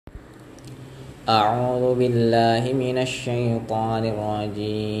أعوذ بالله من الشيطان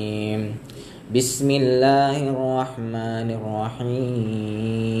الرجيم. بسم الله الرحمن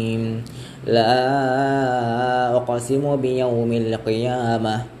الرحيم. لا أقسم بيوم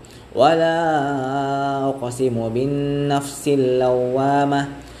القيامة ولا أقسم بالنفس اللوامة.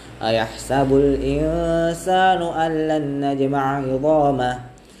 أيحسب الإنسان أن لن نجمع عظامه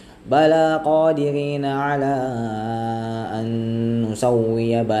بلى قادرين على أن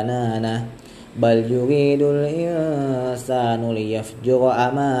نسوي بنانه بل يريد الإنسان ليفجر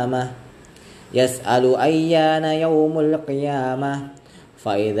أمامه يسأل أيان يوم القيامة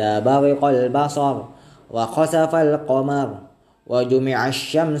فإذا برق البصر وخسف القمر وجمع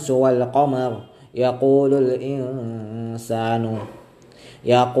الشمس والقمر يقول الإنسان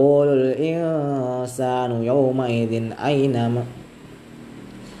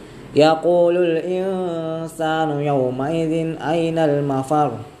يومئذ أين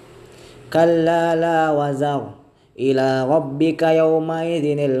المفر كلا لا وزر إلى ربك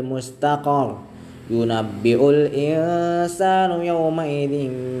يومئذ المستقر ينبئ الإنسان يومئذ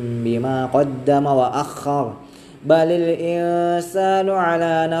بما قدم وأخر بل الإنسان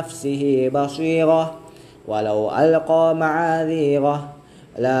على نفسه بصيرة ولو ألقى معاذيره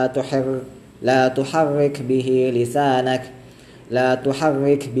لا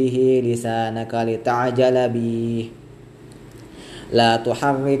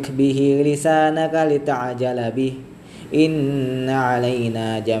تحرك به لسانك لتعجل به إن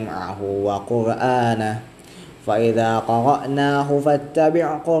علينا جمعه وقرآنه فإذا قرأناه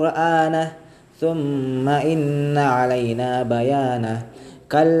فاتبع قرآنه ثم إن علينا بيانه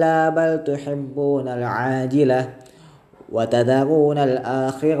كلا بل تحبون العاجلة وتذرون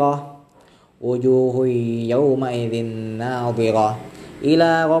الآخرة وجوه يومئذ ناظرة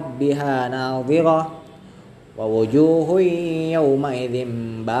إلى ربها ناظرة ووجوه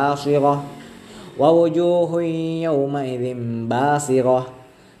يومئذ باسرة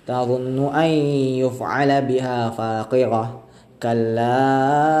تظن أن يفعل بها فاقرة كلا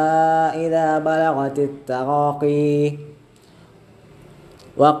إذا بلغت التراقي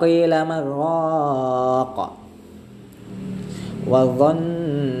وقيل من راق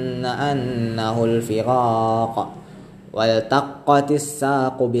وظن أنه الفراق والتقت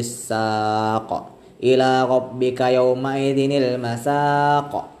الساق بالساق إلى ربك يومئذ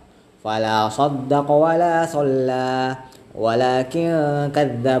المساق فلا صدق ولا صلى ولكن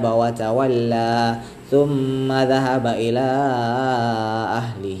كذب وتولى ثم ذهب إلى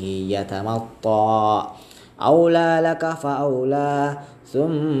أهله يتمطى أولى لك فأولى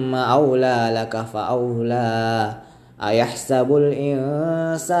ثم أولى لك فأولى أيحسب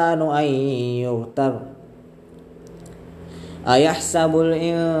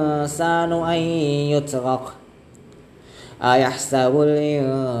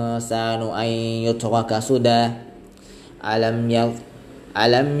الإنسان أن يترك سدى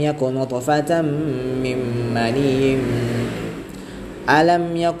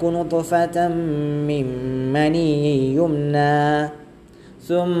ألم يكن نطفة من مني يمنى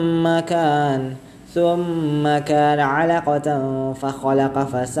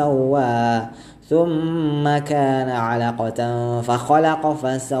ثم كان علقة فخلق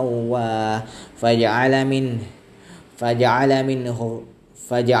فسوى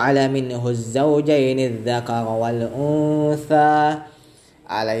فجعل منه الزوجين الذكر والأنثى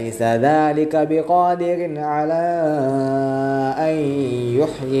أليس ذلك بقادر على أن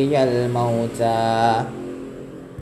يحيي الموتى